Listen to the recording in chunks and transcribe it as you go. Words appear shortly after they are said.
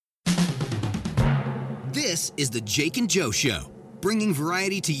This is the Jake and Joe Show, bringing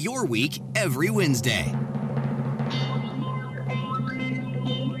variety to your week every Wednesday.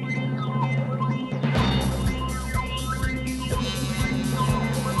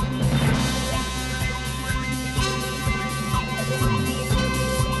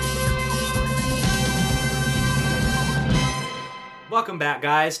 Welcome back,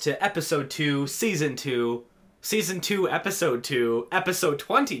 guys, to episode 2, season 2, episode 2, episode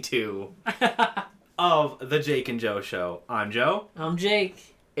 22 of the Jake and Joe Show. I'm Joe. I'm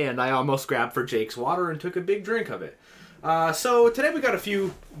Jake. And I almost grabbed for Jake's water and took a big drink of it. So today we got a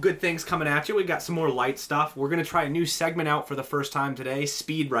few good things coming at you. We got some more light stuff. We're going to try a new segment out for the first time today,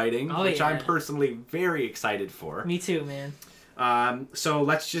 speed writing, which I'm personally very excited for. Me too, man. So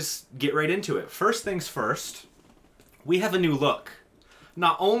let's just get right into it. First things first, we have a new look.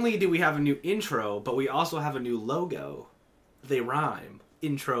 Not only do we have a new intro, but we also have a new logo. They rhyme.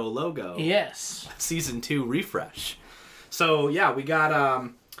 Intro, logo. Yes. Season 2 refresh. So, yeah, we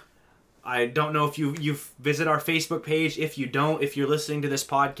got, I don't know if you've visited our Facebook page. If you don't, if you're listening to this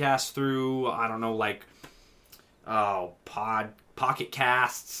podcast through, I don't know, like, Pocket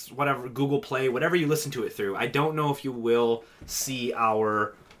Casts, whatever, Google Play, whatever you listen to it through. I don't know if you will see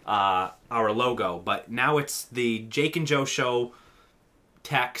our logo, but now it's the Jake and Joe Show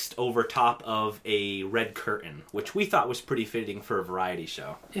text over top of a red curtain, which we thought was pretty fitting for a variety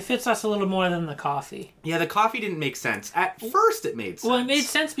show. It fits us a little more than the coffee. Yeah, the coffee didn't make sense. At first it made sense. Well, it made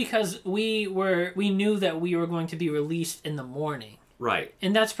sense because we knew that we were going to be released in the morning. Right.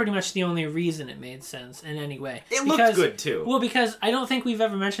 And that's pretty much the only reason it made sense in any way. It looked good, too. Well, because I don't think we've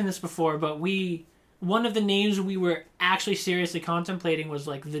ever mentioned this before, but one of the names we were actually seriously contemplating was,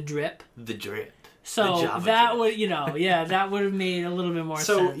 like, The Drip. The Drip. So that would, that would have made a little bit more sense.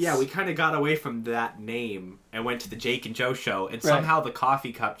 So, yeah, we kind of got away from that name and went to the Jake and Joe Show, and somehow the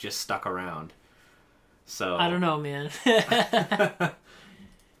coffee cup just stuck around. So I don't know, man.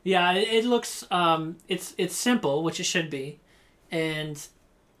 Yeah, it looks, it's simple, which it should be, and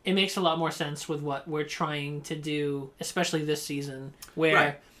it makes a lot more sense with what we're trying to do, especially this season,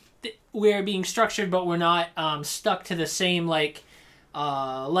 where we're being structured, but we're not stuck to the same, like,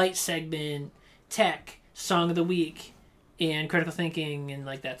 light segment, tech, song of the week, and critical thinking, and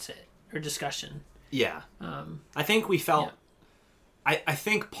like that's it, or discussion. Yeah. I think we felt. Yeah. I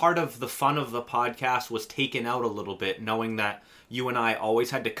think part of the fun of the podcast was taken out a little bit, knowing that you and I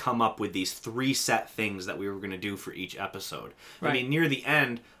always had to come up with these 3 set things that we were going to do for each episode. Right. I mean, near the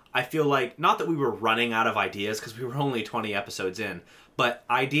end, I feel like, not that we were running out of ideas, because we were only 20 episodes in, but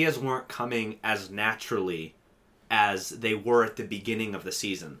ideas weren't coming as naturally as they were at the beginning of the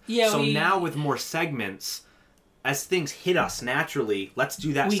season. Yeah, so now with more segments, as things hit us naturally, let's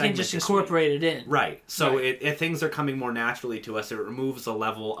do that segment. We can just incorporate it in. Right. So if things are coming more naturally to us, it removes a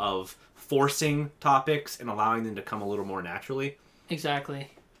level of forcing topics and allowing them to come a little more naturally. Exactly.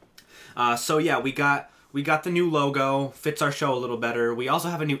 So yeah, we got the new logo, fits our show a little better. We also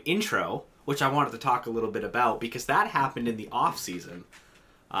have a new intro, which I wanted to talk a little bit about because that happened in the off season.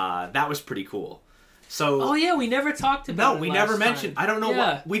 That was pretty cool. So, we never talked about it. No, we never mentioned. I don't know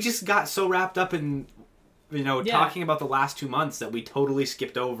what. We just got so wrapped up in, talking about the last 2 months that we totally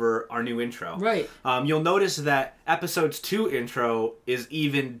skipped over our new intro. Right. You'll notice that episode 2 intro is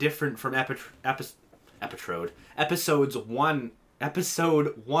even different from episode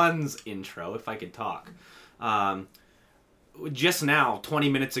 1's intro, if I could talk. Just now, 20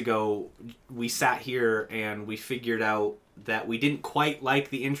 minutes ago, we sat here and we figured out that we didn't quite like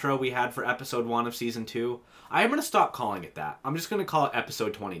the intro we had for episode 1 of season 2. I am going to stop calling it that. I'm just going to call it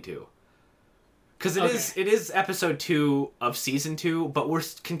episode 22. Because it is episode 2 of season 2, but we're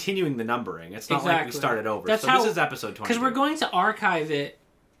continuing the numbering. It's not like we started over. This is episode 22. Because we're going to archive it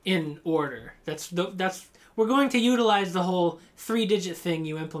in order. We're going to utilize the whole 3-digit thing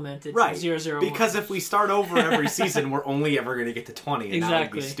you implemented. Right. 001. Because if we start over every season, we're only ever going to get to 20, and that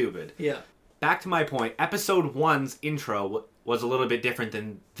would be stupid. Yeah. Back to my point, episode 1's intro was a little bit different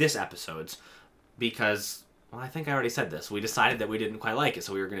than this episode's because, well, I think I already said this. We decided that we didn't quite like it,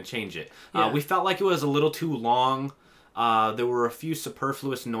 so we were going to change it. Yeah. We felt like it was a little too long. There were a few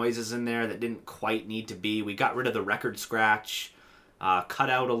superfluous noises in there that didn't quite need to be. We got rid of the record scratch,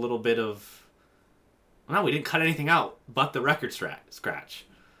 cut out a little bit of... No, we didn't cut anything out but the record scratch.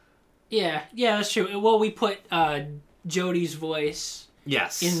 Yeah, that's true. Well, we put Jody's voice...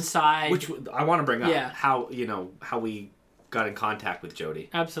 Yes. Inside. Which I want to bring up how we got in contact with Jody.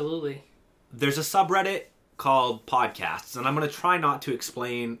 Absolutely. There's a subreddit called Podcasts, and I'm going to try not to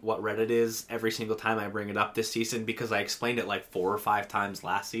explain what Reddit is every single time I bring it up this season because I explained it like 4 or 5 times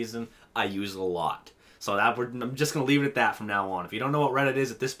last season. I use it a lot. So I'm just going to leave it at that from now on. If you don't know what Reddit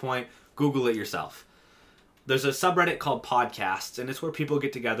is at this point, Google it yourself. there's a subreddit called Podcasts, and it's where people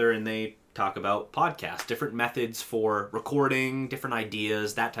get together and they talk about podcasts, different methods for recording, different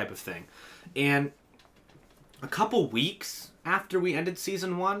ideas, that type of thing. And a couple weeks after we ended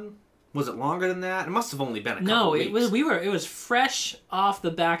season 1, was it longer than that? It must have only been a couple weeks. No, it was fresh off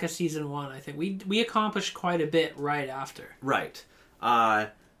the back of season 1, I think. We accomplished quite a bit right after. Right.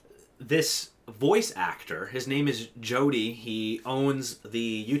 This voice actor, his name is Jody. He owns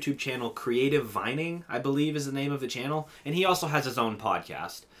the YouTube channel Creative Vining, I believe is the name of the channel. And he also has his own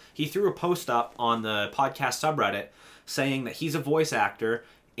podcast. He threw a post up on the podcast subreddit saying that he's a voice actor,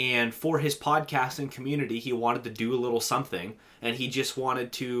 and for his podcasting community, he wanted to do a little something, and he just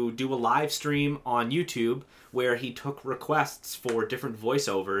wanted to do a live stream on YouTube where he took requests for different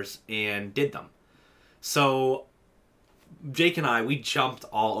voiceovers and did them. So Jake and I, we jumped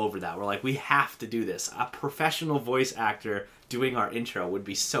all over that. We're like, we have to do this. A professional voice actor doing our intro would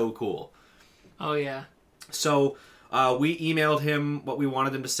be so cool. Oh, yeah. So we emailed him what we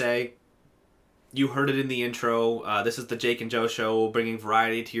wanted him to say. You heard it in the intro. This is the Jake and Joe Show, bringing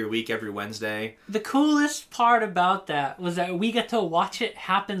variety to your week every Wednesday. The coolest part about that was that we got to watch it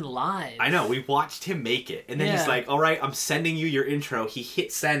happen live. I know. We watched him make it. And then he's like, all right, I'm sending you your intro. He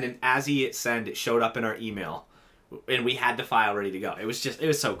hit send, and as he hit send, it showed up in our email. And we had the file ready to go. It was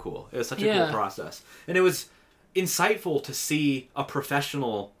so cool. It was such a cool process. And it was insightful to see a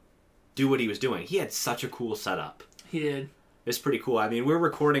professional do what he was doing. He had such a cool setup. He did. It's pretty cool. I mean, we're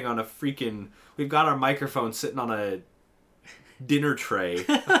recording on we've got our microphone sitting on a dinner tray.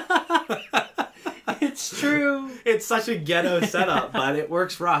 It's true. It's such a ghetto setup, but it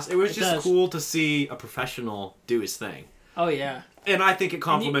works for us. It was just cool to see a professional do his thing. Oh, yeah. And I think it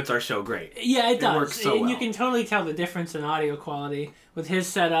complements our show great. Yeah, it does. Works so well. You can totally tell the difference in audio quality with his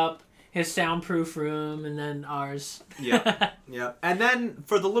setup, his soundproof room, and then ours. Yeah. And then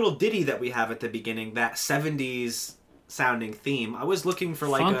for the little ditty that we have at the beginning, that 70s sounding theme, I was looking for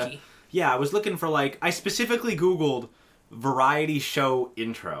Funky. I specifically Googled variety show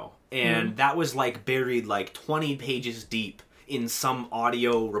intro, and that was buried 20 pages deep in some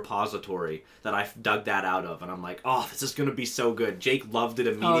audio repository that I dug that out of, and I'm like, oh, this is going to be so good. Jake loved it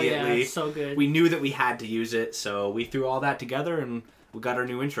immediately. Oh, yeah, it's so good. We knew that we had to use it, so we threw all that together, and we got our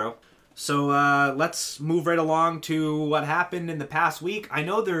new intro. So let's move right along to what happened in the past week. I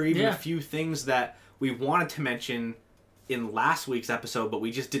know there are even a few things that we wanted to mention in last week's episode, but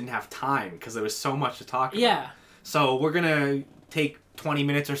we just didn't have time because there was so much to talk about. Yeah. So we're going to take 20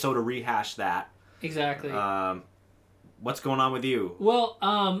 minutes or so to rehash that. Exactly. What's going on with you? Well,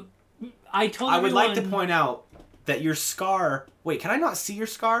 I would like to point out that your scar... Wait, can I not see your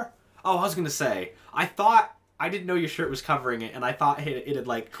scar? Oh, I was going to say, I didn't know your shirt was covering it, and I thought it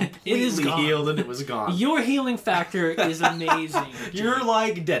had completely healed and it was gone. Your healing factor is amazing. You're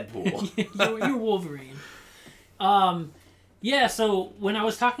like Deadpool. you're Wolverine. Yeah, so when I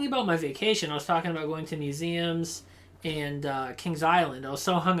was talking about my vacation, I was talking about going to museums and Kings Island. I was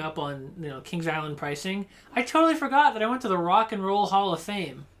so hung up on Kings Island pricing. I totally forgot that I went to the Rock and Roll Hall of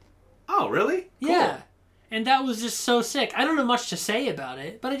Fame. Oh, really? Cool. Yeah. And that was just so sick. I don't know much to say about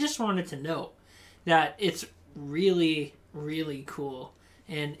it, but I just wanted to note that it's really, really cool.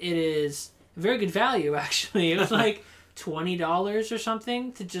 And it is very good value, actually. It was like $20 or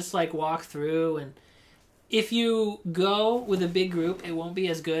something to just walk through. And if you go with a big group, it won't be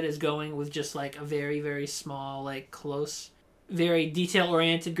as good as going with just a very, very small, close, very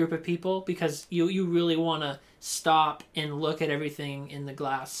detail-oriented group of people, because you really want to stop and look at everything in the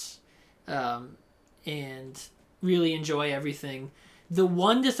glass and really enjoy everything. The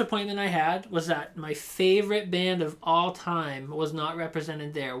one disappointment I had was that my favorite band of all time was not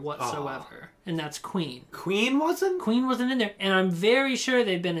represented there whatsoever, and that's Queen. Queen wasn't? Queen wasn't in there, and I'm very sure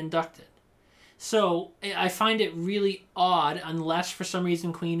they've been inducted. So I find it really odd, unless for some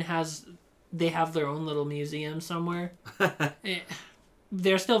reason Queen they have their own little museum somewhere.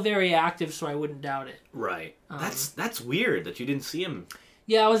 They're still very active, so I wouldn't doubt it. Right. That's weird that you didn't see him.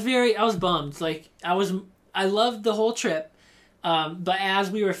 Yeah, I was bummed. I loved the whole trip, but as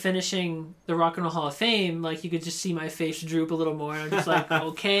we were finishing the Rock and Roll Hall of Fame, you could just see my face droop a little more, and I'm just like,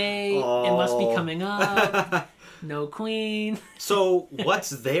 okay, it must be coming up. No Queen. So what's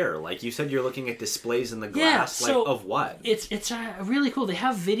there? You said you're looking at displays in the glass. Of what? It's really cool. They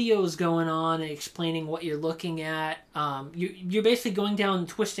have videos going on and explaining what you're looking at. You're basically going down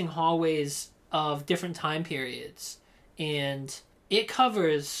twisting hallways of different time periods, and it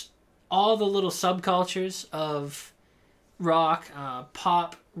covers all the little subcultures of rock,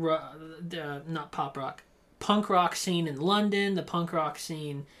 punk rock scene in London, the punk rock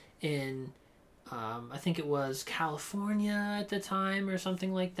scene in I think it was California at the time or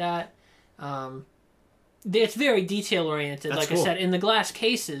something like that. it's very detail oriented. Like cool. I said, and the glass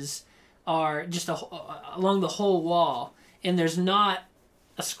cases are just along the whole wall, and there's not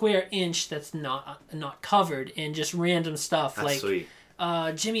a square inch that's not covered in just random stuff. That's like sweet.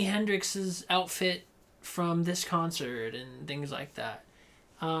 Jimi Hendrix's outfit from this concert and things like that.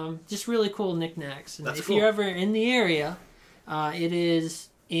 Just really cool knickknacks. And if you're ever in the area, it is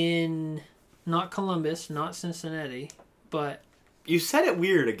in not Columbus, not Cincinnati, but... You said it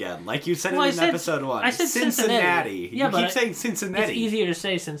weird again, like you said it in episode 1. I said Cincinnati. Yeah, you keep saying Cincinnati. It's easier to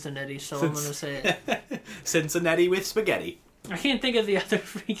say Cincinnati, so I'm going to say it. Cincinnati with spaghetti. I can't think of the other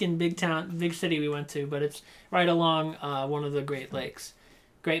freaking big city we went to, but it's right along one of the Great Lakes.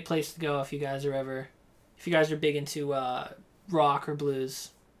 Great place to go if you guys are big into rock or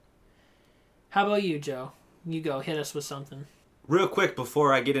blues. How about you, Joe? You go, hit us with something. Real quick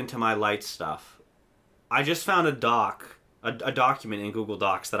before I get into my light stuff, I just found a document in Google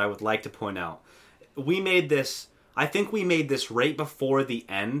Docs that I would like to point out. I think we made this right before the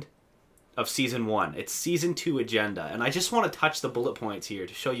end of Season 1. It's Season 2 agenda, and I just want to touch the bullet points here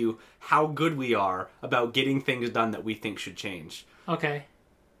to show you how good we are about getting things done that we think should change. Okay.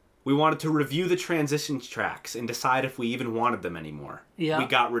 We wanted to review the transition tracks and decide if we even wanted them anymore. Yeah. We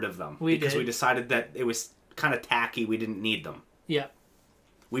got rid of them. Because we decided that it was kind of tacky. We didn't need them. Yeah.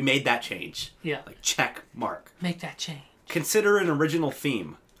 We made that change. Yeah. Like, check mark. Make that change. Consider an original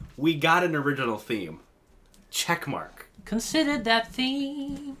theme. We got an original theme. Check mark. Consider that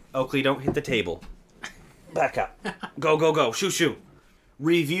theme. Oakley, don't hit the table. Back up. Go, go, go. Shoo, shoo.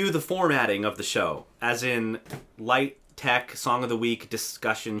 Review the formatting of the show. As in, light, tech, song of the week,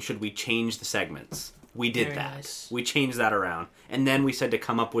 discussion. Should we change the segments? We did Very that. Nice. We changed that around. And then we said to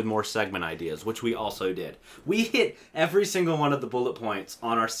come up with more segment ideas, which we also did. We hit every single one of the bullet points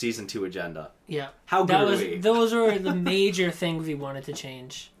on our Season 2 agenda. Yeah. How good are we? Those were the major things we wanted to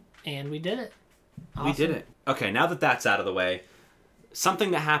change. And we did it. Awesome. We did it. Okay, now that that's out of the way,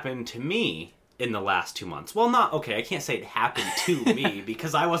 something that happened to me in the last 2 months. Well, I can't say it happened to me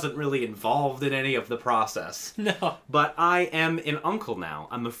because I wasn't really involved in any of the process. No. But I am an uncle now.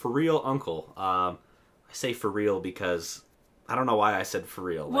 I'm a for real uncle. I say for real because I don't know why I said for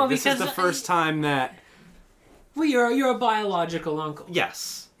real. Well, this is the first time that... Well, you're a biological uncle.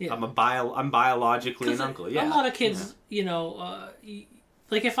 Yes. Yeah. I'm biologically an uncle, yeah. A lot of kids,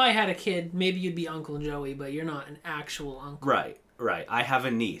 like if I had a kid, maybe you'd be Uncle Joey, but you're not an actual uncle. Right. I have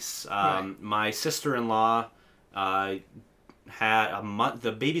a niece. My sister-in-law had a month.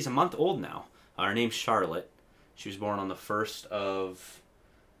 The baby's a month old now. Her name's Charlotte. She was born on the 1st of...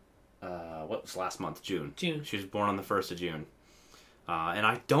 what was last month? June. She was born on the 1st of June. And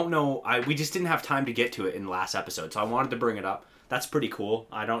I don't know... we just didn't have time to get to it in the last episode, so I wanted to bring it up. That's pretty cool.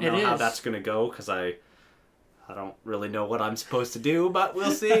 I don't know how that's going to go, because I don't really know what I'm supposed to do, but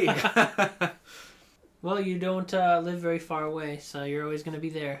we'll see. Well, you don't live very far away, so you're always going to be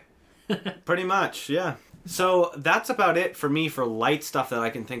there. Pretty much, yeah. So that's about it for me for light stuff that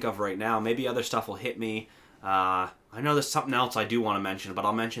I can think of right now. Maybe other stuff will hit me. I know there's something else I do want to mention, but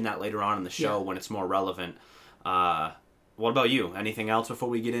I'll mention that later on in the show when it's more relevant. What about you? Anything else before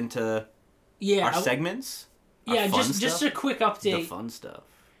we get into our segments? Yeah, just a quick update. The fun stuff.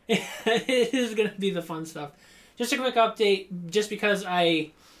 It is going to be the fun stuff. Just a quick update, just because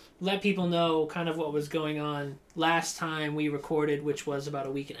I let people know kind of what was going on last time we recorded, which was about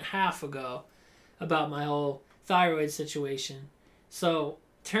a week and a half ago, about my whole thyroid situation. So,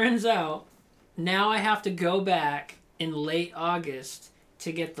 turns out, now I have to go back in late August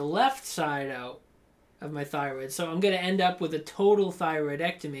to get the left side out of my thyroid. So I'm going to end up with a total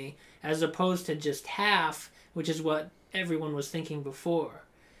thyroidectomy as opposed to just half, which is what everyone was thinking before.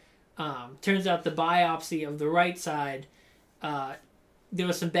 Turns out the biopsy of the right side, there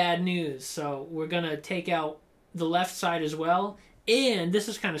was some bad news. So we're going to take out the left side as well. And this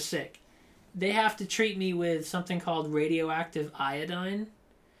is kind of sick. They have to treat me with something called radioactive iodine.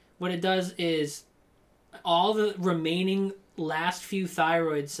 What it does is all the remaining last few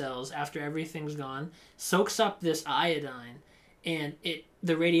thyroid cells after everything's gone soaks up this iodine, and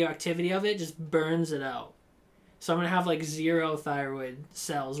the radioactivity of it just burns it out. So I'm going to have like 0 thyroid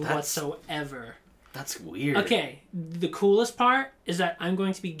cells whatsoever. That's weird. Okay, the coolest part is that I'm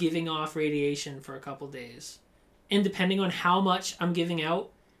going to be giving off radiation for a couple days. And depending on how much I'm giving out,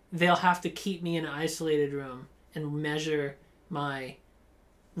 they'll have to keep me in an isolated room and measure my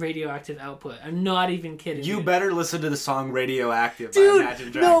radioactive output. I'm not even kidding. You better listen to the song Radioactive by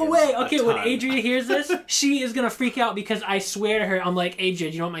Imagine Dragons. No way. Okay, when Adria hears this, she is going to freak out because I swear to her, I'm like, Adria,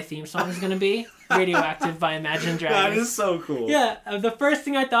 do you know what my theme song is going to be? Radioactive by Imagine Dragons. That is so cool. Yeah, the first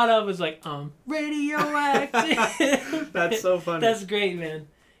thing I thought of was like, radioactive. That's so funny. That's great, man.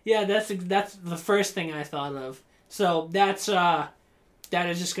 Yeah, that's the first thing I thought of. So that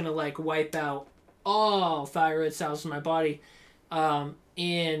is just gonna like wipe out all thyroid cells in my body,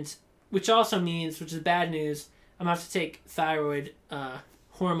 and which also means, which is bad news, I'm gonna have to take thyroid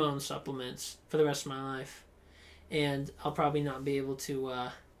hormone supplements for the rest of my life, and I'll probably not be able to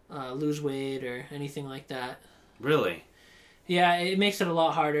lose weight or anything like that. Really? Yeah, it makes it a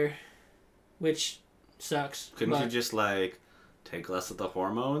lot harder, which sucks. Couldn't you just like take less of the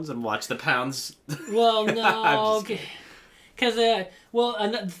hormones and watch the pounds? Well, no, because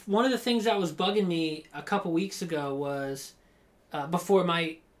one of the things that was bugging me a couple weeks ago was before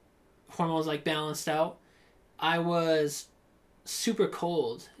my hormones like balanced out, I was super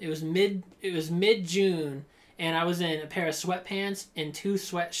cold. It was mid June, and I was in a pair of sweatpants and 2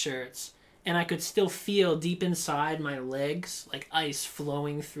 sweatshirts, and I could still feel deep inside my legs like ice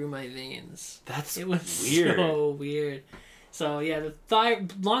flowing through my veins. It was weird. So weird. So yeah,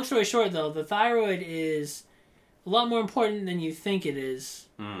 long story short though, the thyroid is a lot more important than you think it is.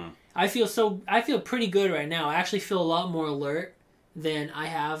 I feel pretty good right now. I actually feel a lot more alert than I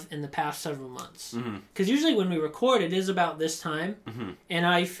have in the past several months. Because usually when we record, it is about this time, and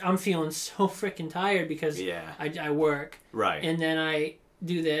I'm feeling so freaking tired because I work, right, and then I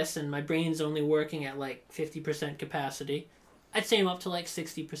do this, and my brain's only working at like 50% capacity. I'd say I'm up to like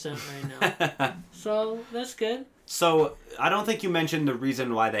 60% right now, so that's good. So I don't think you mentioned the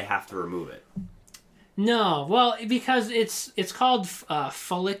reason why they have to remove it. No, well, because it's called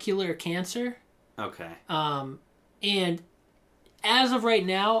follicular cancer. Okay. And as of right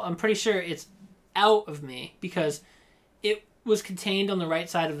now, I'm pretty sure it's out of me because it was contained on the right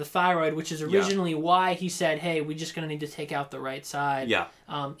side of the thyroid, which is originally why he said, hey, we're just going to need to take out the right side. Yeah.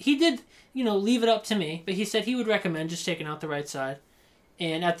 He did, leave it up to me, but he said he would recommend just taking out the right side.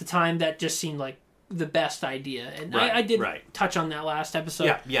 And at the time, that just seemed like the best idea. And I did touch on that last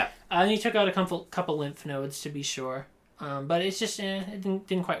episode. Yeah. And he took out a couple lymph nodes to be sure. But it's just, it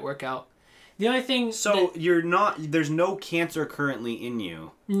didn't quite work out. The only thing... So there's no cancer currently in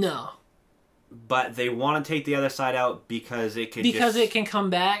you. No. But they want to take the other side out because it could it can come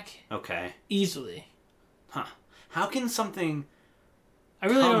back. Okay. Easily. Huh. How can something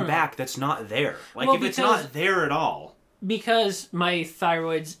come back that's not there? Like, well, if it's not there at all. Because my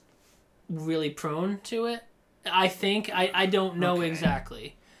thyroid's really prone to it, I think. I don't know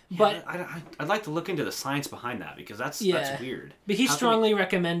exactly. Yeah, but I'd like to look into the science behind that because that's weird. But he strongly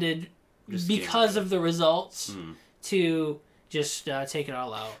recommended, because of the results, to just take it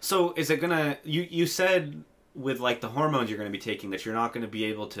all out. So is it gonna? You said with like the hormones you're gonna be taking that you're not gonna be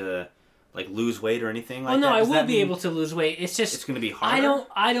able to like lose weight or anything like that? Well, no, I will be able to lose weight. It's just it's gonna be harder.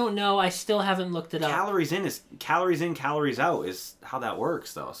 I don't know. I still haven't looked it up. Calories in, calories out is how that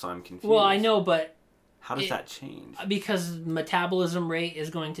works though. So I'm confused. Well, I know, but how does that change? Because metabolism rate is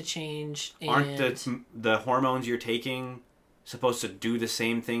going to change. Aren't the hormones you're taking supposed to do the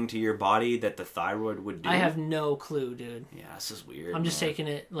same thing to your body that the thyroid would do? I have no clue, dude. Yeah, this is weird. I'm just taking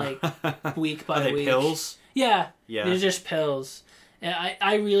it like week by week. Are they pills? Yeah. They're just pills. And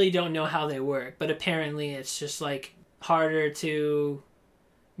I really don't know how they work, but apparently it's just like harder to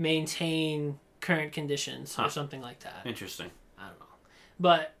maintain current conditions or something like that. Interesting. I don't know.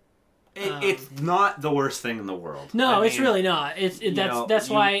 But it's not the worst thing in the world. No, it's really not. That's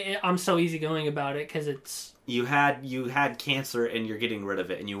why I'm so easygoing about it, because it's... You had cancer and you're getting rid of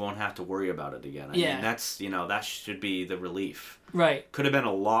it and you won't have to worry about it again. I mean, that's, that should be the relief. Right. Could have been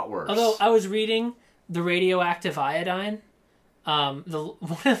a lot worse. Although I was reading the radioactive iodine, one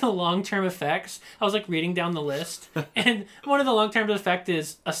of the long-term effects, I was like reading down the list, and one of the long-term effects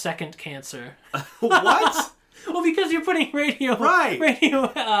is a second cancer. What? Well, because you're putting radiation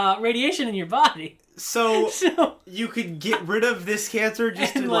in your body. So you could get rid of this cancer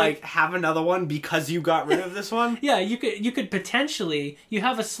just to like have another one because you got rid of this one? Yeah, you could potentially, you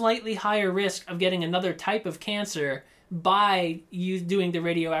have a slightly higher risk of getting another type of cancer by you doing the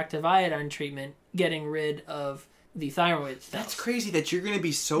radioactive iodine treatment, getting rid of the thyroid cells. That's crazy that you're going to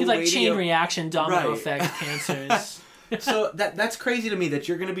be so like chain reaction, domino effect cancers. So that's crazy to me that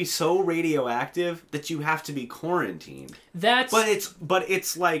you're going to be so radioactive that you have to be quarantined. But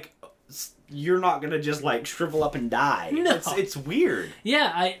it's like you're not going to just like shrivel up and die. No. It's weird.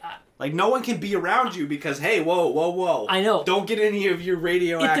 Yeah, I like no one can be around you because hey, whoa. I know. Don't get any of your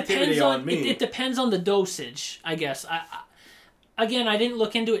radioactivity on me. It depends on the dosage, I guess. Again, I didn't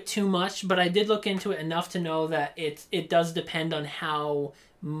look into it too much, but I did look into it enough to know that it does depend on how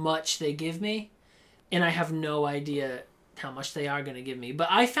much they give me. And I have no idea how much they are going to give me. But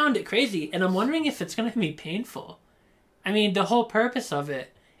I found it crazy, and I'm wondering if it's going to be painful. I mean, the whole purpose of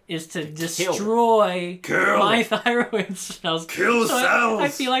it is to destroy my thyroid cells. Kill cells! I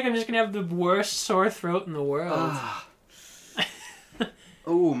feel like I'm just going to have the worst sore throat in the world.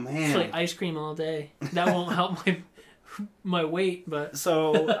 Oh, man. It's like ice cream all day. That won't help my weight, but...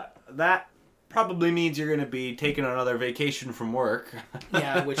 So, that probably means you're going to be taking another vacation from work.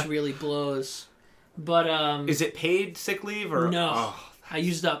 Yeah, which really blows. But, Is it paid sick leave, or... No. Oh, I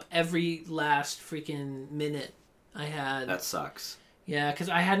used up every last freaking minute I had. that sucks. Yeah, because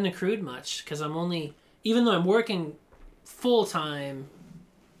I hadn't accrued much. Because I'm only... Even though I'm working full-time,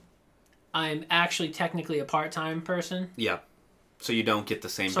 I'm actually technically a part-time person. Yeah. So you don't get the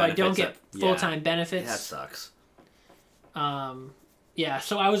same benefits. So I don't get full-time benefits. That sucks. Yeah,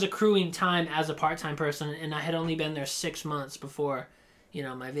 so I was accruing time as a part-time person, and I had only been there 6 months before,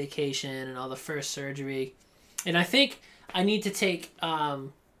 my vacation and all the first surgery. And I think I need to take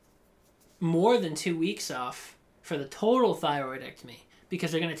more than 2 weeks off for the total thyroidectomy,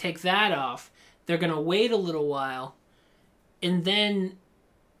 because they're going to take that off. They're going to wait a little while, and then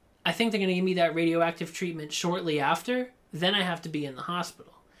I think they're going to give me that radioactive treatment shortly after. Then I have to be in the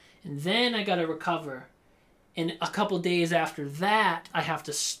hospital. And then I got to recover. And a couple days after that, I have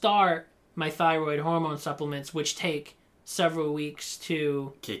to start my thyroid hormone supplements, which take several weeks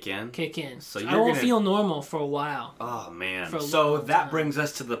to kick in. So I won't feel normal for a while. Oh, man. So that brings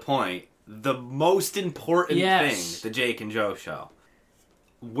us to the point. The most important thing, the Jake and Joe show.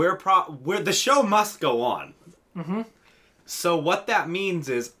 Where the show must go on. Mm-hmm. So what that means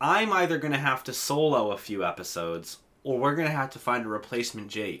is I'm either going to have to solo a few episodes, or we're going to have to find a replacement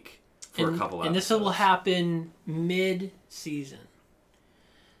Jake for a couple episodes. And this will happen mid-season.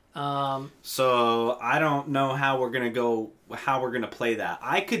 So I don't know how we're going to play that.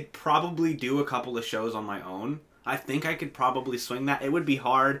 I could probably do a couple of shows on my own. I think I could probably swing that. It would be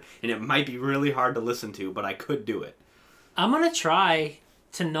hard, and it might be really hard to listen to, but I could do it. I'm going to try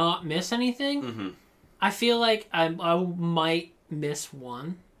to not miss anything. Mm-hmm. I feel like I might miss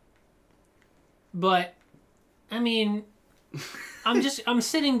one. But, I mean, I'm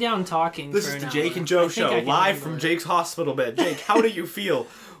sitting down talking This for is an the Jake hour. and Joe I think show, I can live handle from it. Jake's hospital bed. Jake, how do you feel?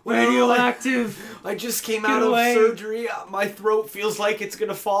 Radioactive. I just came out of surgery. My throat feels like it's going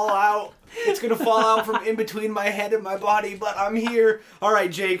to fall out. It's going to fall out from in between my head and my body, but I'm here. All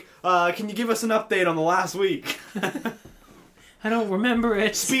right, Jake, can you give us an update on the last week? I don't remember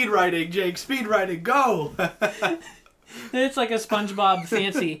it. Speed writing, Jake. Speed writing. Go. It's like a SpongeBob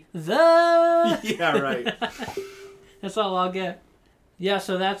fancy. Yeah, right. That's all I'll get. Yeah,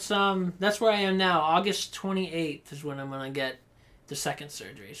 so that's where I am now. August 28th is when I'm going to get the second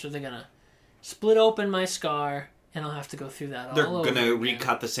surgery. So they're going to split open my scar, and I'll have to go through that all over. They're going to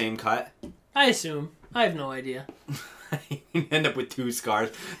recut the same cut? I assume. I have no idea. You end up with 2 scars.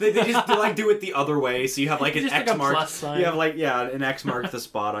 They just do it the other way, so you have like an just X like a mark. plus sign. You have an X mark the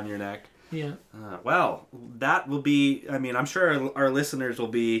spot on your neck. Yeah. Well, that will be. I mean, I'm sure our listeners will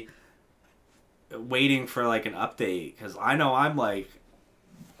be waiting for like an update, because I know I'm like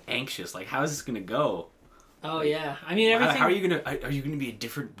anxious. Like, how is this gonna go? Oh yeah. I mean, everything. How are you gonna? Are you gonna be a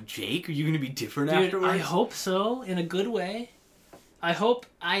different Jake? Are you gonna be different afterwards? I hope so, in a good way. I hope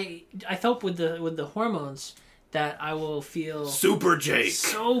with the hormones that I will feel Super Jake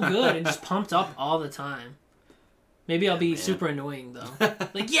so good and just pumped up all the time. Maybe I'll be super annoying though.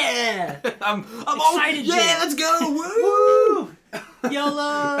 Like, yeah, I'm excited. Yeah, Jake. let's go. Woo!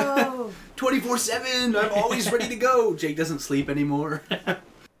 YOLO. 24/7. I'm always ready to go. Jake doesn't sleep anymore.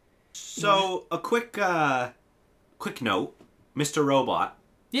 So a quick note, Mr. Robot.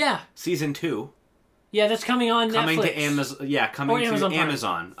 Yeah. Season 2. Yeah, that's coming on Coming Netflix. to Amazon. Yeah, coming to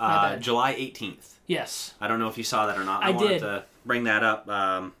Amazon. July 18th. Yes. I don't know if you saw that or not. I wanted did. to bring that up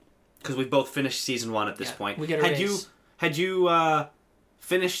because we've both finished season 1 at this point. We get a race. Had you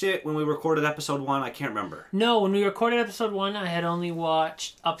finished it when we recorded episode 1? I can't remember. No, when we recorded episode 1, I had only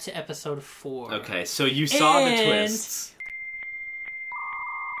watched up to episode 4. Okay, so you saw the twists.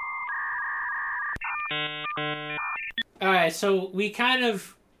 Alright, so we kind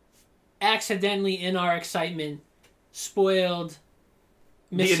of accidentally, in our excitement, spoiled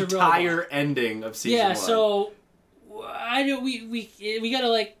Mr. The entire Robot. ending of season 1. Yeah, so I know we gotta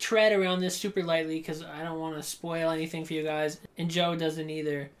like tread around this super lightly because I don't want to spoil anything for you guys, and Joe doesn't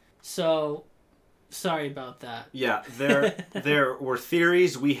either. So sorry about that. Yeah, there were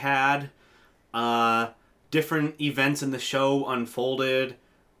theories we had. Different events in the show unfolded.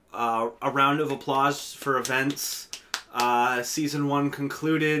 A round of applause for events. Season 1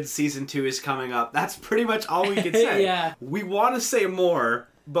 concluded. Season 2 is coming up. That's pretty much all we can say. Yeah. We want to say more,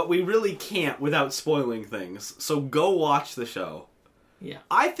 but we really can't without spoiling things. So go watch the show. Yeah.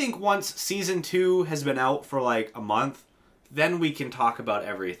 I think once season 2 has been out for like a month, then we can talk about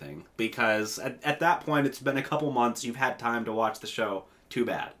everything. Because at that point, it's been a couple months. You've had time to watch the show. Too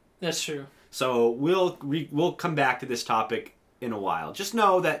bad. That's true. So we'll come back to this topic in a while. Just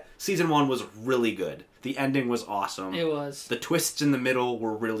know that season 1 was really good. The ending was awesome. It was. The twists in the middle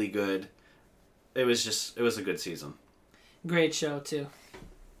were really good. It was a good season. Great show, too.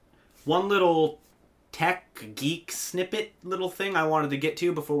 One little tech geek snippet little thing I wanted to get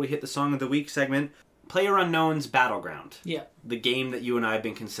to before we hit the Song of the Week segment. PlayerUnknown's Battleground. Yeah. The game that you and I have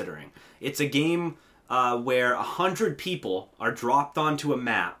been considering. It's a game where 100 people are dropped onto a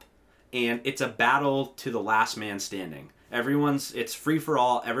map, and it's a battle to the last man standing. It's free for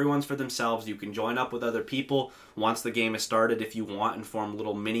all. Everyone's for themselves. You can join up with other people once the game is started if you want and form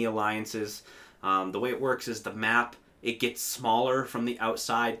little mini alliances. The way it works is the map, it gets smaller from the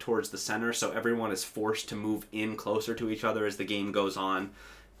outside towards the center, so everyone is forced to move in closer to each other as the game goes on.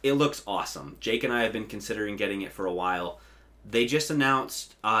 It looks awesome. Jake and I have been considering getting it for a while. They just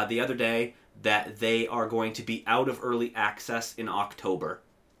announced the other day that they are going to be out of early access in October.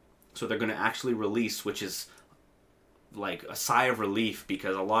 So they're going to actually release, which is like a sigh of relief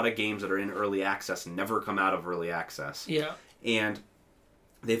because a lot of games that are in early access never come out of early access. Yeah. And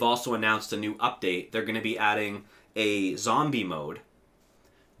they've also announced a new update. They're going to be adding a zombie mode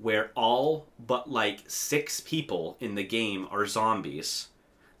where all but like 6 people in the game are zombies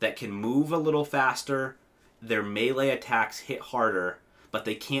that can move a little faster, their melee attacks hit harder, but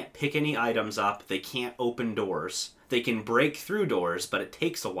they can't pick any items up, they can't open doors. They can break through doors, but it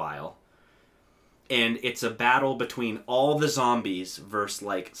takes a while. And it's a battle between all the zombies versus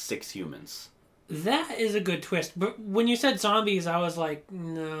like 6 humans. That is a good twist. But when you said zombies, I was like,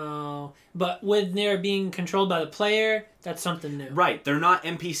 no. But when they're being controlled by the player, that's something new. Right. They're not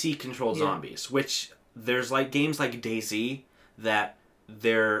NPC-controlled zombies, which there's like games like DayZ that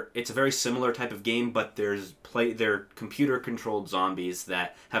it's a very similar type of game, but they're computer-controlled zombies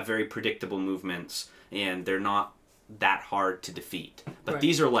that have very predictable movements, and they're not that hard to defeat. But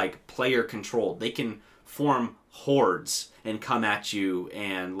these are like player-controlled. They can form hordes and come at you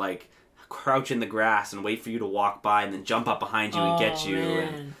and like crouch in the grass and wait for you to walk by and then jump up behind you and get you.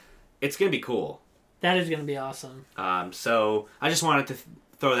 And it's going to be cool. That is going to be awesome. So I just wanted to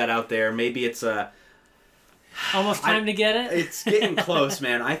throw that out there. Maybe it's almost time to get it? It's getting close,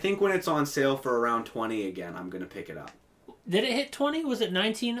 man. I think when it's on sale for around 20 again, I'm going to pick it up. Did it hit 20? Was it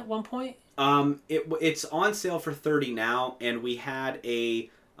 19 at one point? It's on sale for 30 now, and we had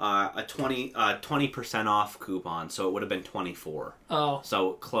a 20% off coupon, so it would have been 24. Oh.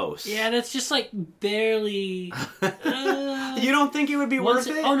 So close. Yeah, that's just like barely... You don't think it would be worth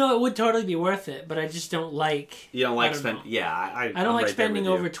it? Oh, no, it would totally be worth it, but I just don't like... You don't like spending... Yeah, I don't like spending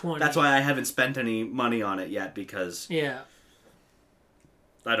over 20. That's why I haven't spent any money on it yet, because... Yeah.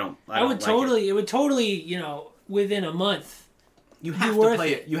 I would like totally... It would totally, within a month... You have to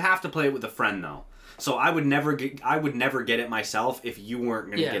play it. You have to play it with a friend, though. So I would never get it myself if you weren't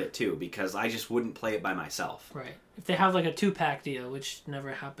going to get it too, because I just wouldn't play it by myself. Right. If they have like a 2-pack deal, which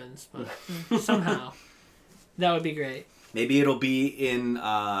never happens, but somehow that would be great. Maybe it'll be in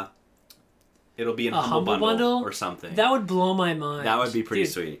a Humble Bundle or something. That would blow my mind. That would be pretty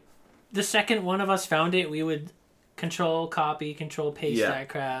sweet. The second one of us found it, we would control copy, control paste that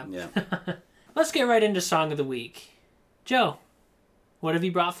crap. Yeah. Let's get right into Song of the Week. Joe, what have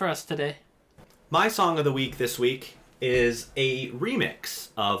you brought for us today? My Song of the Week this week is a remix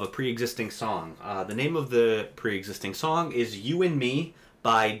of a pre-existing song. The name of the pre-existing song is You and Me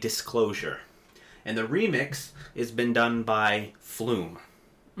by Disclosure. And the remix has been done by Flume.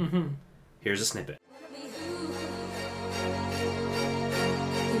 Mm-hmm. Here's a snippet.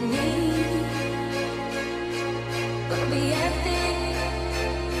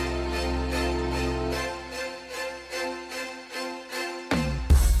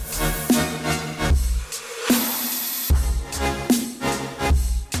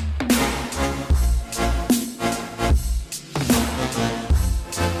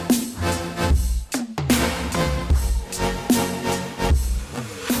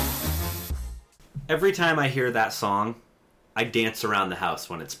 Every time I hear that song, I dance around the house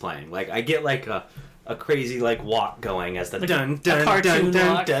when it's playing. Like, I get like a crazy like walk going as the like dun dun dun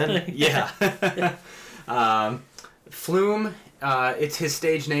dun dun. Yeah. Flume, it's his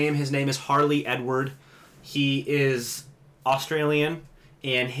stage name. His name is Harley Edward. He is Australian,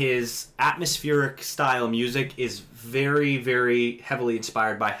 and his atmospheric style music is very, very heavily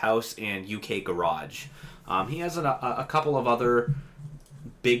inspired by house and UK garage. He has a couple of other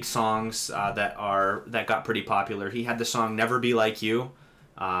big songs that got pretty popular. He had the song "Never Be Like You,"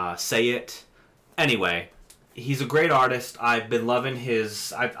 "Say It." Anyway, he's a great artist. I've been loving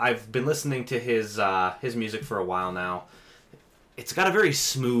his. I've been listening to his music for a while now, it's got a very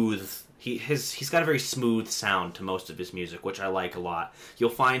smooth. He's got a very smooth sound to most of his music, which I like a lot. You'll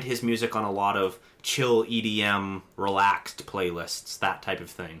find his music on a lot of chill EDM, relaxed playlists, that type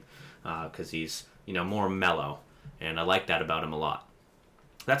of thing, because he's more mellow, and I like that about him a lot.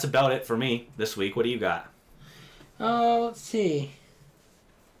 That's about it for me this week. What do you got? Oh, let's see.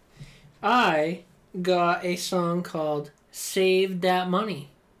 I got a song called "Save That Money"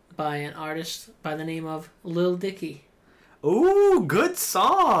 by an artist by the name of Lil Dicky. Ooh, good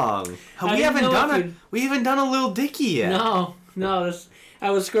song. We haven't done a Lil Dicky yet. No.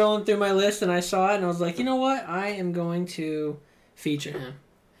 I was scrolling through my list and I saw it and I was like, you know what? I am going to feature him.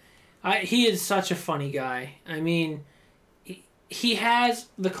 He is such a funny guy. I mean, he has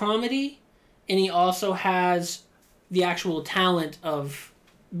the comedy and he also has the actual talent of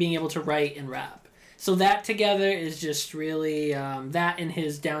being able to write and rap. So that together is just really that and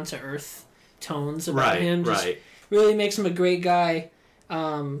his down to earth tones about him just really makes him a great guy.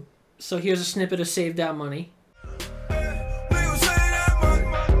 So here's a snippet of "Save That Money."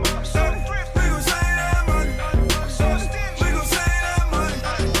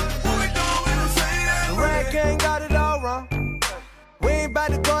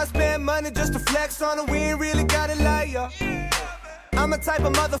 Just to flex on it, we ain't really gotta lie, yo. I'm the type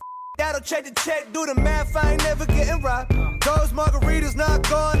of mother that'll check the check, do the math, I ain't never getting robbed. Those margaritas not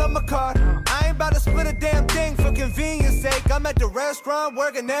going on my card. I ain't about to split a damn thing for convenience sake. I'm at the restaurant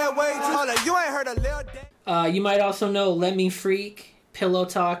working that way. Hold on, you ain't heard a little day. You might also know "Let Me Freak," "Pillow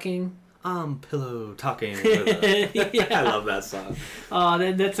Talking." Pillow talking. I love that song.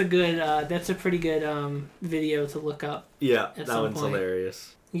 That's a pretty good video to look up. Yeah, that one's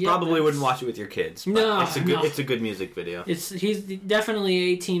hilarious. Yeah, probably wouldn't watch it with your kids. But no, it's a good music video. He's definitely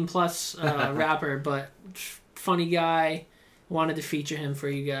 18 plus rapper, but funny guy. Wanted to feature him for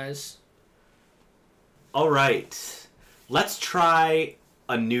you guys. All right, let's try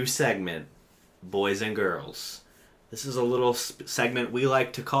a new segment, boys and girls. This is a little segment we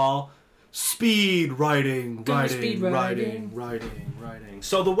like to call speed writing.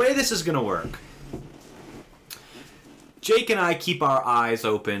 So the way this is gonna work. Jake and I keep our eyes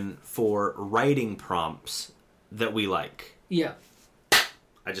open for writing prompts that we like. Yeah.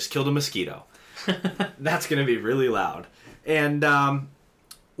 I just killed a mosquito. That's going to be really loud. And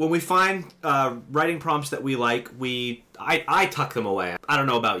when we find writing prompts that we like, I tuck them away. I don't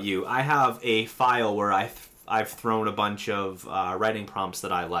know about you. I have a file where I've thrown a bunch of writing prompts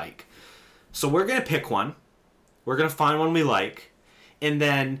that I like. So we're going to pick one. We're going to find one we like. And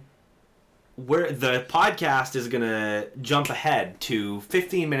then the podcast is going to jump ahead to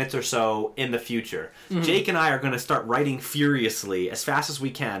 15 minutes or so in the future. Mm-hmm. Jake and I are going to start writing furiously as fast as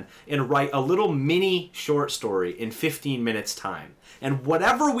we can and write a little mini short story in 15 minutes time. And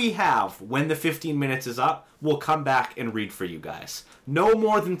whatever we have when the 15 minutes is up, we'll come back and read for you guys. No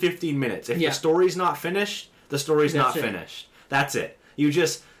more than 15 minutes. If the story's not finished, the story's not finished. That's it. You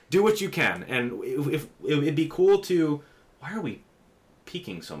just do what you can. And if it'd be cool to... Why are we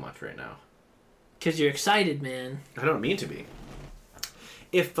peeking so much right now? Because you're excited, man. I don't mean to be.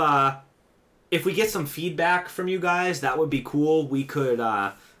 If we get some feedback from you guys, that would be cool. We could,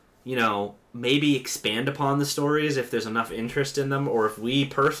 maybe expand upon the stories if there's enough interest in them, or if we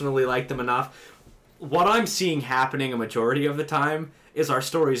personally like them enough. What I'm seeing happening a majority of the time is our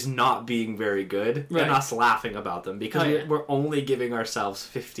stories not being very good and us laughing about them because we're only giving ourselves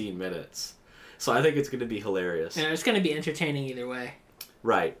 15 minutes. So I think it's going to be hilarious. Yeah, it's going to be entertaining either way.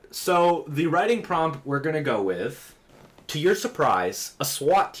 Right. So the writing prompt we're going to go with, to your surprise, a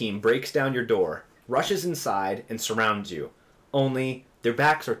SWAT team breaks down your door, rushes inside, and surrounds you. Only their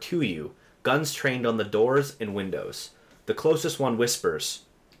backs are to you, guns trained on the doors and windows. The closest one whispers,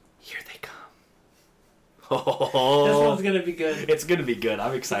 "Here they come." Oh, this one's going to be good. It's going to be good.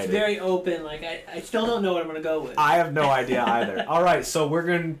 I'm excited. It's very open. Like I still don't know what I'm going to go with. I have no idea either. All right, so we're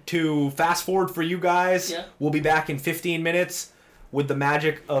going to fast forward for you guys. Yeah. We'll be back in 15 minutes. With the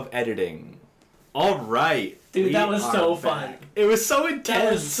magic of editing. All right. Dude, that was so fun. It was so intense.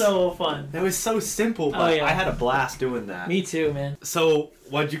 That was so fun. That was so simple, but I had a blast doing that. Me too, man. So,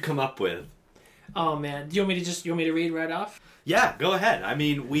 what'd you come up with? Oh, man. Do you want me to read right off? Yeah, go ahead. I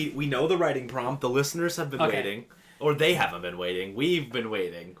mean, we know the writing prompt. The listeners have been waiting. Or they haven't been waiting. We've been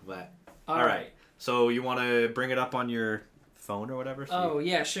waiting. But all right. So, you want to bring it up on your phone or whatever?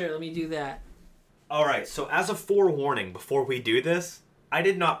 Yeah, sure. Let me do that. Alright, so as a forewarning before we do this, I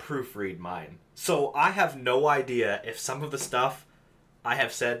did not proofread mine. So I have no idea if some of the stuff I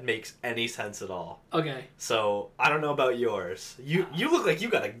have said makes any sense at all. Okay. So I don't know about yours. You look like you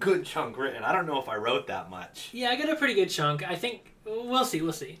got a good chunk written. I don't know if I wrote that much. Yeah, I got a pretty good chunk. I think we'll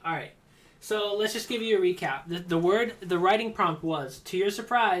see. Alright. So let's just give you a recap. The writing prompt was, to your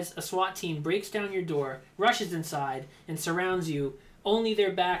surprise, a SWAT team breaks down your door, rushes inside, and surrounds you. Only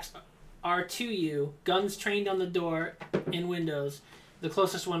their backs are to you, guns trained on the door and windows. The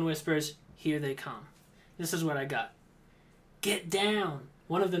closest one whispers, here they come. This is what I got. Get down,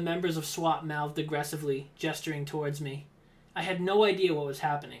 one of the members of SWAT mouthed aggressively, gesturing towards me. I had no idea what was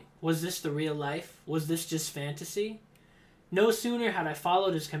happening. Was this the real life? Was this just fantasy? No sooner had I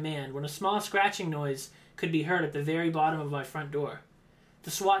followed his command when a small scratching noise could be heard at the very bottom of my front door.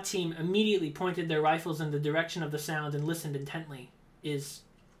 The SWAT team immediately pointed their rifles in the direction of the sound and listened intently. Is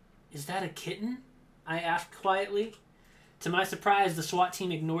that a kitten? I asked quietly. To my surprise, the SWAT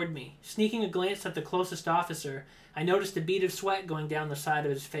team ignored me. Sneaking a glance at the closest officer, I noticed a bead of sweat going down the side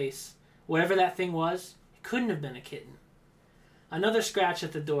of his face. Whatever that thing was, it couldn't have been a kitten. Another scratch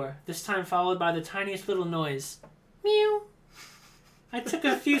at the door, this time followed by the tiniest little noise. Meow. I took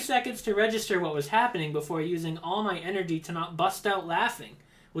a few seconds to register what was happening before using all my energy to not bust out laughing.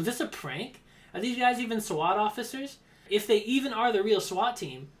 Was this a prank? Are these guys even SWAT officers? If they even are the real SWAT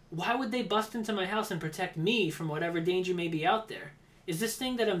team, why would they bust into my house and protect me from whatever danger may be out there? Is this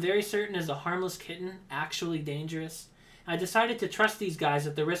thing that I'm very certain is a harmless kitten actually dangerous? I decided to trust these guys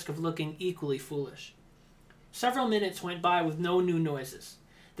at the risk of looking equally foolish. Several minutes went by with no new noises.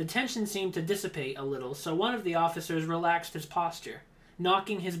 The tension seemed to dissipate a little, so one of the officers relaxed his posture,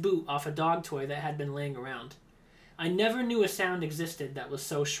 knocking his boot off a dog toy that had been laying around. I never knew a sound existed that was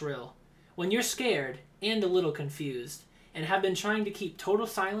so shrill. When you're scared, and a little confused, and have been trying to keep total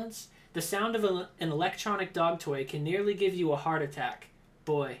silence, the sound of an electronic dog toy can nearly give you a heart attack.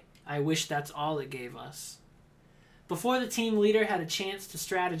 Boy, I wish that's all it gave us. Before the team leader had a chance to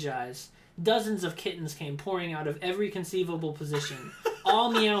strategize, dozens of kittens came pouring out of every conceivable position,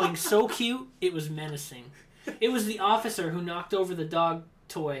 all meowing so cute it was menacing. It was the officer who knocked over the dog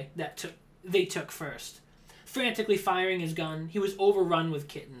toy they took first. Frantically firing his gun, he was overrun with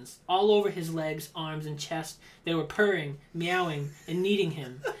kittens. All over his legs, arms, and chest, they were purring, meowing, and needing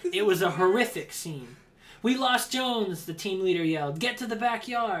him. It was a horrific scene. We lost Jones, the team leader yelled. Get to the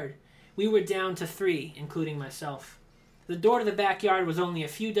backyard. We were down to 3, including myself. The door to the backyard was only a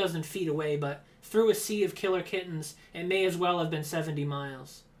few dozen feet away, but through a sea of killer kittens, it may as well have been 70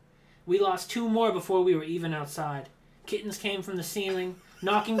 miles. We lost 2 more before we were even outside. Kittens came from the ceiling,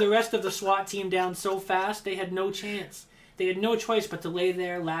 knocking the rest of the SWAT team down so fast they had no chance. They had no choice but to lay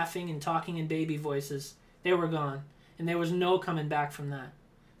there laughing and talking in baby voices. They were gone, and there was no coming back from that.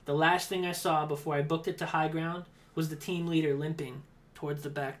 The last thing I saw before I booked it to high ground was the team leader limping towards the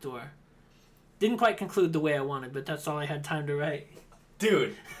back door. Didn't quite conclude the way I wanted, but that's all I had time to write.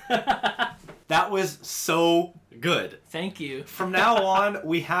 Dude, that was so good. Thank you. From now on,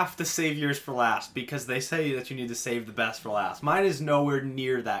 we have to save yours for last because they say that you need to save the best for last. Mine is nowhere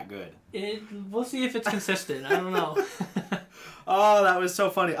near that good. We'll see if it's consistent. I don't know. Oh, that was so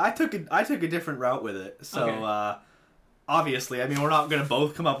funny. I took a different route with it. So, okay. Obviously, I mean, we're not going to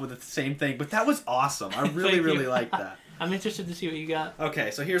both come up with the same thing, but that was awesome. I really liked that. I'm interested to see what you got.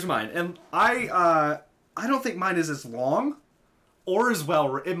 Okay, so here's mine. And I don't think mine is as long or as well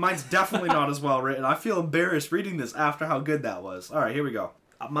written. Mine's definitely not as well written. I feel embarrassed reading this after how good that was. All right, here we go.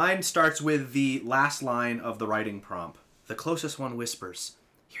 Mine starts with the last line of the writing prompt. The closest one whispers,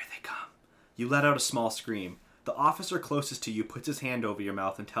 "Here they come." You let out a small scream. The officer closest to you puts his hand over your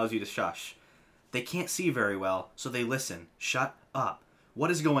mouth and tells you to shush. They can't see very well, so they listen. Shut up.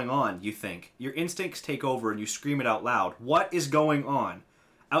 What is going on, you think? Your instincts take over and you scream it out loud. What is going on?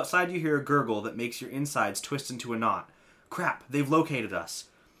 Outside you hear a gurgle that makes your insides twist into a knot. Crap, they've located us.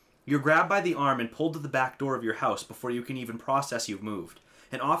 You're grabbed by the arm and pulled to the back door of your house before you can even process you've moved.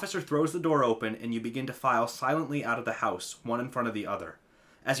 An officer throws the door open and you begin to file silently out of the house, one in front of the other.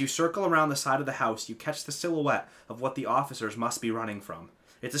 As you circle around the side of the house, you catch the silhouette of what the officers must be running from.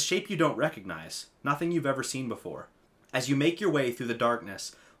 It's a shape you don't recognize, nothing you've ever seen before. As you make your way through the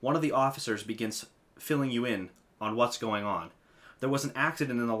darkness, one of the officers begins filling you in on what's going on. There was an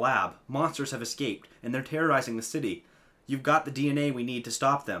accident in the lab, monsters have escaped, and they're terrorizing the city. You've got the DNA we need to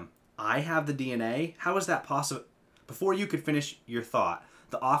stop them. I have the DNA? How is that possible? Before you could finish your thought,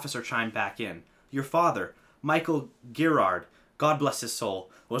 the officer chimed back in. Your father, Michael Girard, God bless his soul,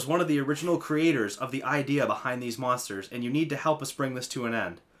 was one of the original creators of the idea behind these monsters, and you need to help us bring this to an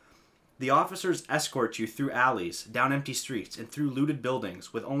end. The officers escort you through alleys, down empty streets, and through looted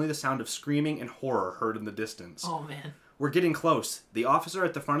buildings, with only the sound of screaming and horror heard in the distance. Oh, man. We're getting close. The officer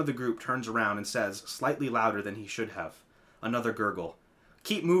at the front of the group turns around and says, slightly louder than he should have. Another gurgle.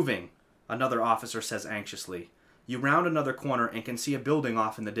 Keep moving, another officer says anxiously. You round another corner and can see a building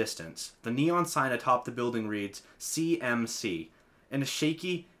off in the distance. The neon sign atop the building reads, CMC. In a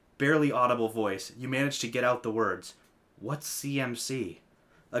shaky, barely audible voice, you manage to get out the words, "What's CMC?"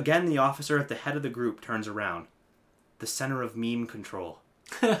 Again, the officer at the head of the group turns around. "The center of meme control."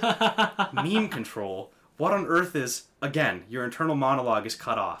 Meme control? What on earth is... Again, your internal monologue is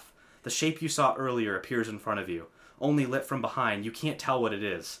cut off. The shape you saw earlier appears in front of you. Only lit from behind, you can't tell what it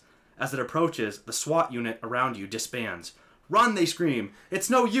is. As it approaches, the SWAT unit around you disbands. "Run!" they scream. "It's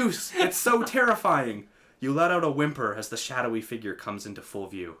no use! It's so terrifying!" You let out a whimper as the shadowy figure comes into full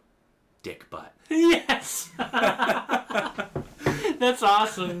view. Dick butt. Yes! That's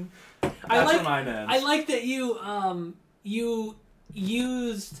awesome. That's where mine ends. I like that you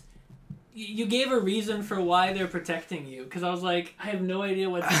gave a reason for why they're protecting you, because I was like, I have no idea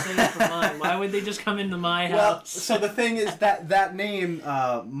what to say for mine. Why would they just come into my house? Well, so the thing is that name,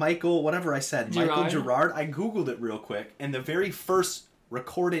 Michael, whatever I said, Michael Gerard, I Googled it real quick, and the very first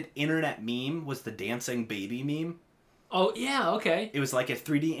recorded internet meme was the dancing baby meme. Oh, yeah, okay. It was like a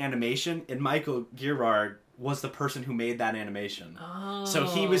 3D animation, and Michael Gerard was the person who made that animation. Oh. So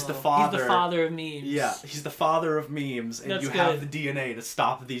he was the father. He's the father of memes. Yeah, he's the father of memes, and That's you good. have the DNA to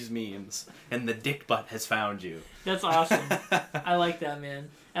stop these memes, and the dick butt has found you. That's awesome. I like that, man.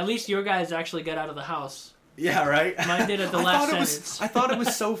 At least your guys actually got out of the house. Yeah, right? Mine did at the last sentence. I thought it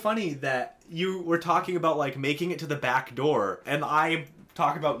was so funny that you were talking about, like, making it to the back door, and I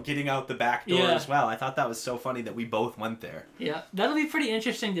talk about getting out the back door as well. I thought that was so funny that we both went there. Yeah, that'll be pretty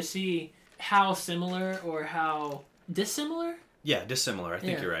interesting to see how similar or how dissimilar. Yeah, dissimilar. I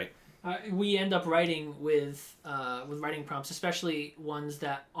think you're right. We end up writing with writing prompts, especially ones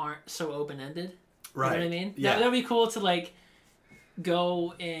that aren't so open-ended. Right. You know what I mean? Yeah. That'd be cool to, like,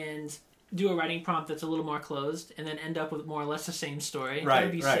 go and do a writing prompt that's a little more closed and then end up with more or less the same story.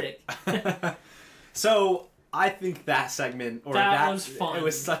 Right, That'd be sick. So I think that segment that was fun. It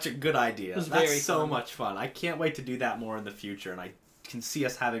was such a good idea. It was That's very so fun. much fun. I can't wait to do that more in the future, and I can see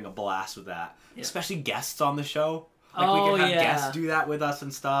us having a blast with that. Yeah. Especially guests on the show. Like we can have guests do that with us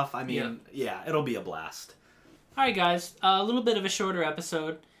and stuff. I mean, yeah, it'll be a blast. All right, guys. A little bit of a shorter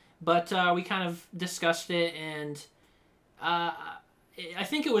episode, but we kind of discussed it, and I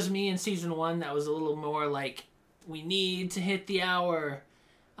think it was me in season 1 that was a little more like, we need to hit the hour.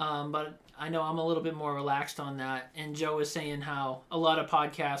 But I know I'm a little bit more relaxed on that. And Joe was saying how a lot of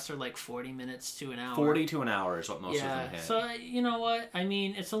podcasts are like 40 minutes to an hour. 40 to an hour is what most of them hit. So, you know what? I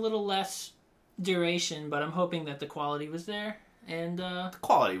mean, it's a little less duration, but I'm hoping that the quality was there. And the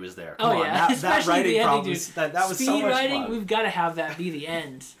quality was there. Come on. Yeah. That writing problem, that was Speed so much writing, fun. We've got to have that be the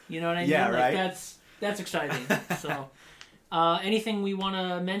end. You know what I mean? Yeah, like, right. That's exciting. So, anything we want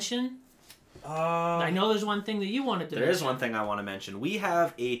to mention? I know there's one thing that you wanted to mention. There is one thing I want to mention. We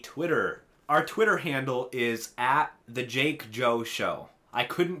have a Twitter. Our Twitter handle is @TheJakeJoeShow. I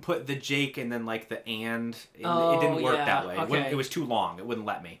couldn't put the Jake and then like the and. It didn't work that way. Okay. It was too long. It wouldn't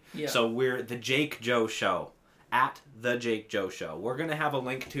let me. Yeah. So we're The Jake Joe Show. @TheJakeJoeShow. We're going to have a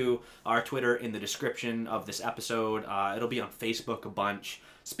link to our Twitter in the description of this episode. It'll be on Facebook a bunch.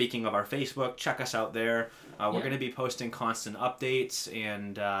 Speaking of our Facebook, check us out there. We're going to be posting constant updates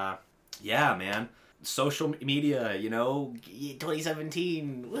and... yeah, man. Social media,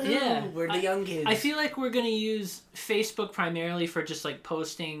 2017. Woo, Yeah. We're the young kids. I feel like we're going to use Facebook primarily for just like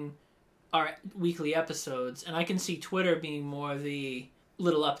posting our weekly episodes. And I can see Twitter being more the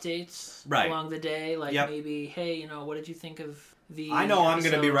little updates along the day. Like maybe, hey, what did you think of the I know episode? I'm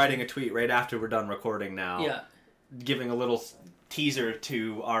going to be writing a tweet right after we're done recording now. Yeah. Giving a little teaser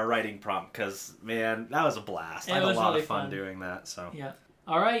to our writing prompt because, man, that was a blast. I had a lot really of fun doing that. So yeah.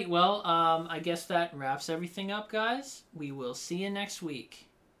 All right, well, I guess that wraps everything up, guys. We will see you next week.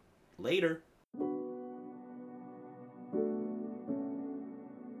 Later.